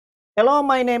Hello,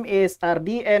 my name is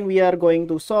Ardi and we are going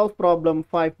to solve problem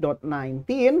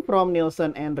 5.19 from Nilsson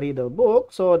and Riedel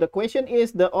book. So the question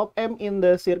is the op-amp in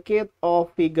the circuit of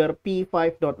figure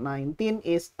P5.19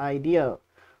 is ideal.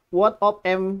 What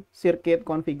op-amp circuit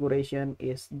configuration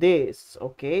is this?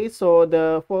 Okay, so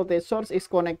the voltage source is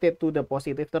connected to the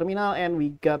positive terminal and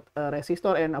we got a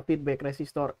resistor and a feedback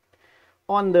resistor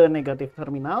on the negative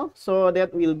terminal. So that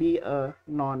will be a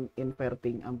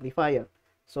non-inverting amplifier.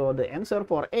 So the answer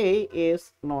for A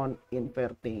is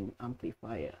non-inverting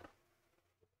amplifier.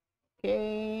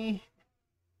 Okay.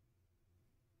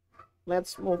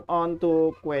 Let's move on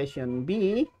to question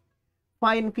B.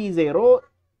 Find V0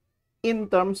 in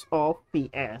terms of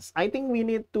Vs. I think we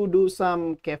need to do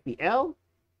some KVL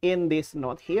in this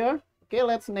node here. Okay,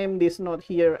 let's name this node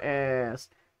here as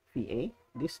VA.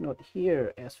 This node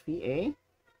here as VA.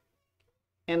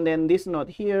 And then this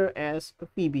node here as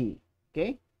VB.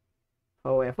 Okay.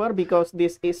 However, because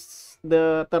this is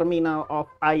the terminal of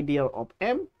ideal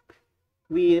op-amp,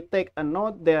 we take a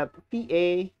note that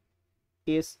VA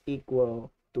is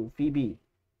equal to VB.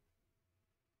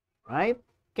 Right?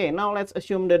 Okay, now let's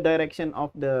assume the direction of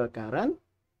the current.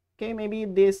 Okay, maybe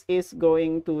this is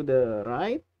going to the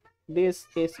right. This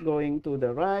is going to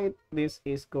the right. This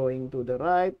is going to the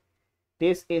right.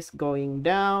 This is going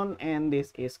down and this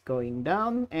is going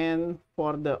down, and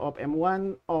for the op-amp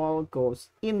 1 all goes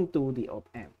into the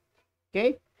op-amp.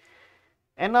 Okay,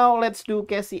 and now let's do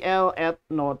KCL at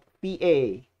node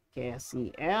VA.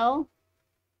 KCL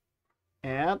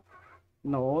at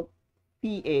node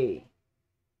VA.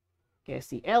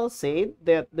 KCL said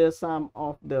that the sum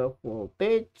of the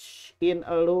voltage in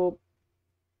a loop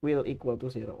will equal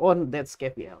to 0. Oh, that's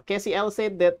KVL. KCL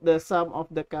said that the sum of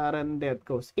the current that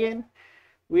goes in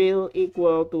will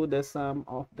equal to the sum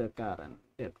of the current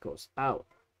that goes out.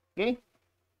 Okay,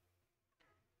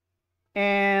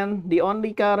 and the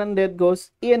only current that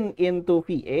goes into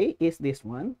VA is this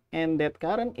one, and that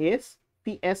current is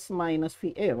Vs minus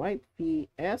VA, right?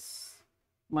 Vs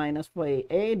minus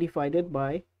VA divided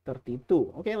by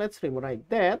 32. Okay, let's rewrite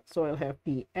that. So I'll have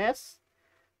Vs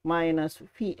minus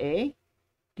VA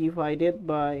divided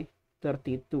by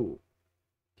 32.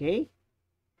 Okay,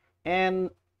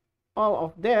 and all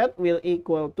of that will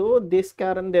equal to this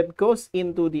current that goes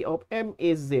into the op-amp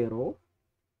is 0.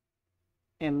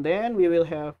 And then we will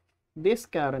have this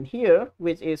current here,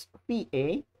 which is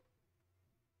VA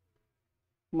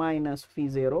minus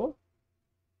V0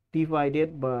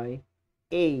 divided by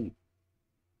 8.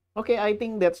 Okay, I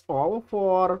think that's all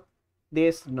for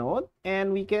this node.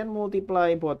 And we can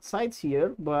multiply both sides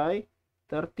here by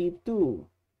 32.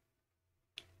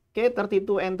 Okay,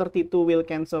 32 and 32 will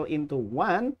cancel into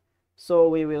 1. So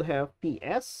we will have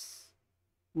Vs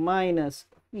minus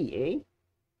VA.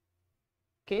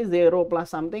 Okay, 0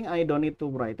 plus something, I don't need to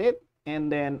write it.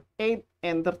 And then 8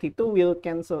 and 32 will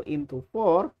cancel into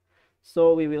 4.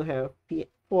 So we will have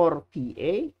 4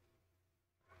 VA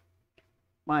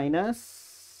minus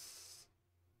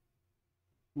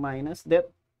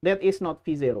that is not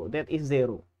V0, that is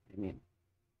 0. I mean,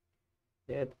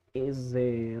 that is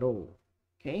 0.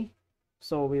 Okay,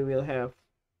 so we will have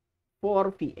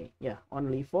 4 VA. Yeah,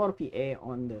 only 4 VA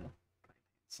on the right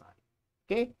side.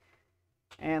 Okay,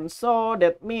 and so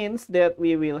that means that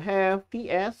we will have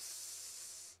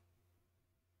Vs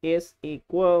is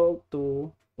equal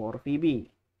to 4 VB.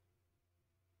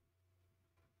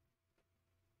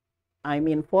 I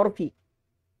mean 4 VA,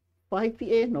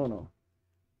 no.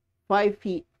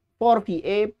 4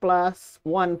 VA plus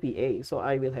 1 VA. So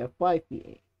I will have 5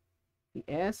 VA.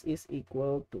 Vs is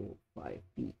equal to 5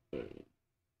 VA.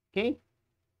 Okay,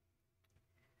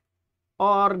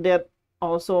 or that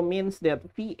also means that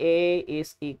VA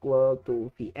is equal to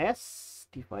Vs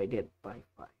divided by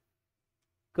 5.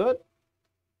 Good.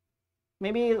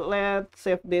 Maybe let's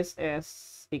save this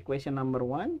as equation number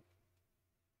 1.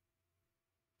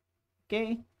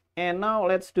 Okay, and now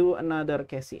let's do another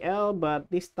KCL, but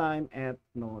this time at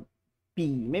node B.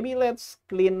 Maybe let's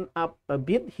clean up a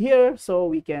bit here so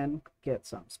we can get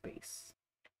some space.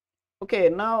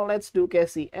 Okay, now let's do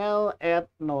KCL at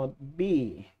node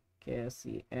B.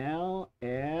 KCL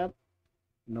at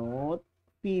node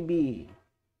VB.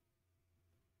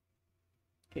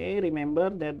 Okay, remember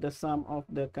that the sum of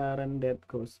the current that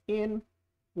goes in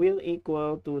will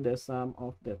equal to the sum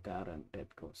of the current that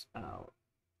goes out.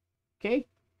 Okay,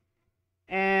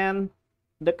 and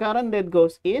the current that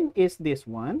goes in is this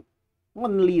one,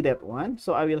 only that one.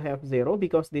 So I will have 0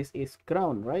 because this is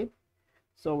ground, right?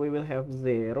 So we will have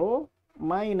 0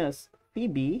 minus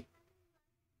VB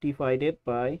divided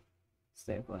by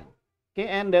 7. Okay,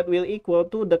 and that will equal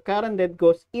to the current that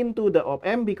goes into the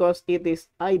op-amp because it is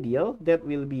ideal, that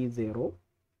will be 0.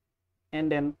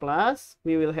 and then plus,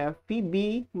 we will have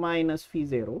VB minus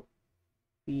V0,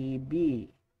 VB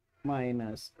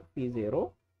minus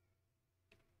V0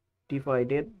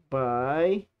 divided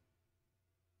by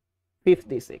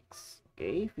 56.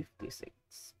 Okay, 56.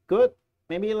 Good.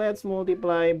 Maybe let's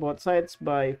multiply both sides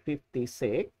by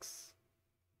 56.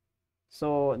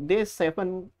 So this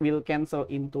 7 will cancel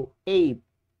into 8.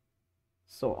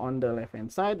 So on the left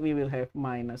hand side, we will have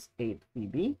minus 8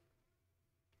 VB.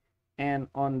 And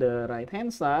on the right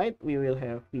hand side, we will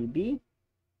have VB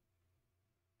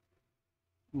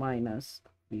minus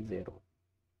V0.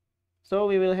 So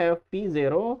we will have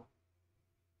V0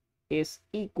 is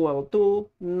equal to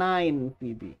 9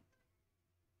 VB.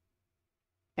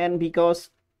 And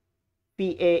because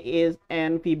VA is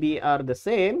and VB are the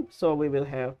same, so we will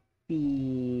have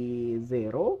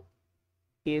V0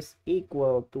 is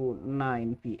equal to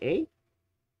 9 VA.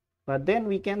 But then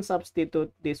we can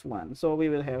substitute this one. So we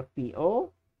will have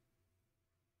VO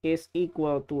is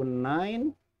equal to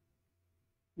 9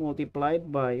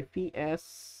 multiplied by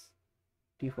VS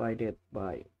divided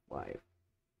by 5.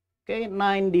 Okay,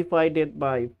 9 divided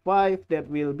by 5, that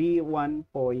will be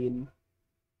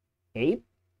 1.8.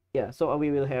 Yeah, so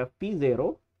we will have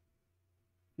P0.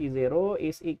 P0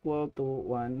 is equal to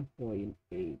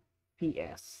 1.8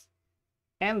 PS.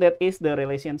 And that is the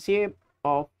relationship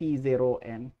of P0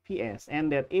 and PS.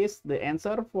 And that is the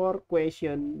answer for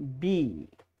question B.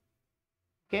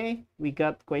 Okay, we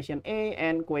got question A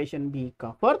and question B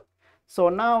covered. So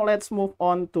now let's move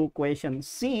on to question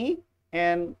C.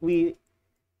 And we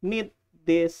need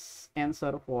this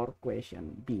answer for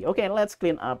question B. Okay, let's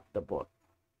clean up the board.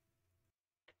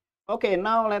 Okay,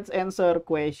 now let's answer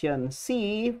question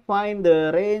C. Find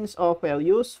the range of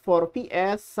values for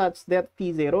PS such that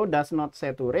V0 does not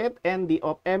saturate and the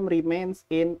op-amp remains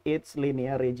in its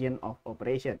linear region of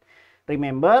operation.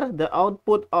 Remember, the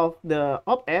output of the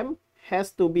op-amp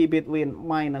has to be between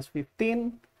minus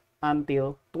 15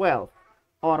 until 12.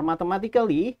 Or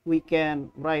mathematically, we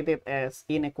can write it as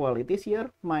inequalities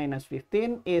here. Minus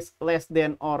 15 is less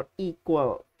than or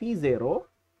equal V0,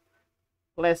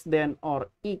 less than or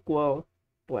equal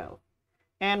 12.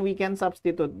 And we can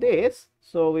substitute this.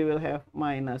 So we will have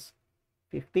minus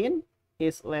 15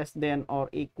 is less than or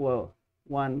equal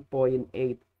 1.8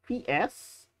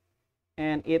 Vs.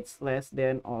 And it's less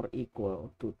than or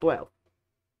equal to 12.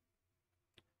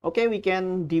 Okay, we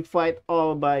can divide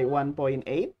all by 1.8.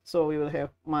 So we will have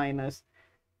minus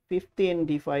 15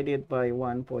 divided by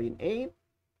 1.8.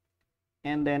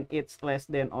 And then it's less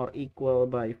than or equal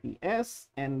by Vs.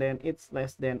 And then it's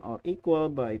less than or equal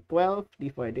by 12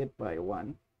 divided by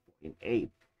 1.8.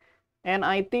 And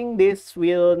I think this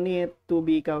will need to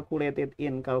be calculated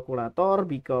in calculator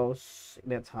because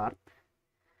that's hard.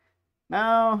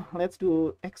 Now, let's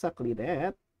do exactly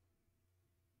that.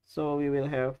 So we will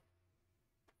have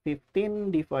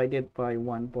 15 divided by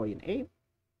 1.8.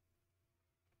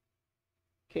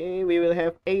 Okay, we will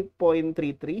have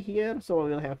 8.33 here. So we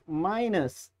will have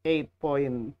minus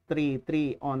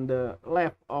 8.33 on the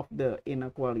left of the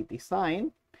inequality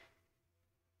sign.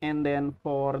 And then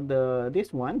for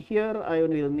this one here, I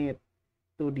will need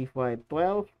to divide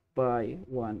 12 by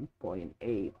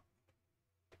 1.8.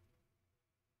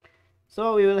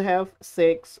 So we will have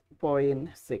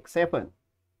 6.67.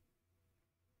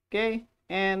 Okay.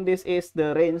 And this is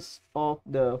the range of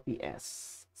the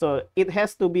Vs. So it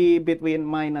has to be between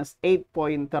minus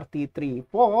 8.33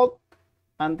 volt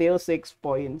until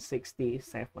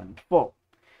 6.67 volt.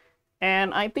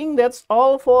 And I think that's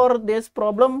all for this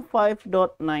problem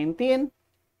 5.19.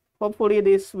 Hopefully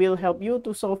this will help you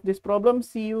to solve this problem.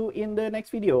 See you in the next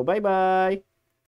video. Bye-bye.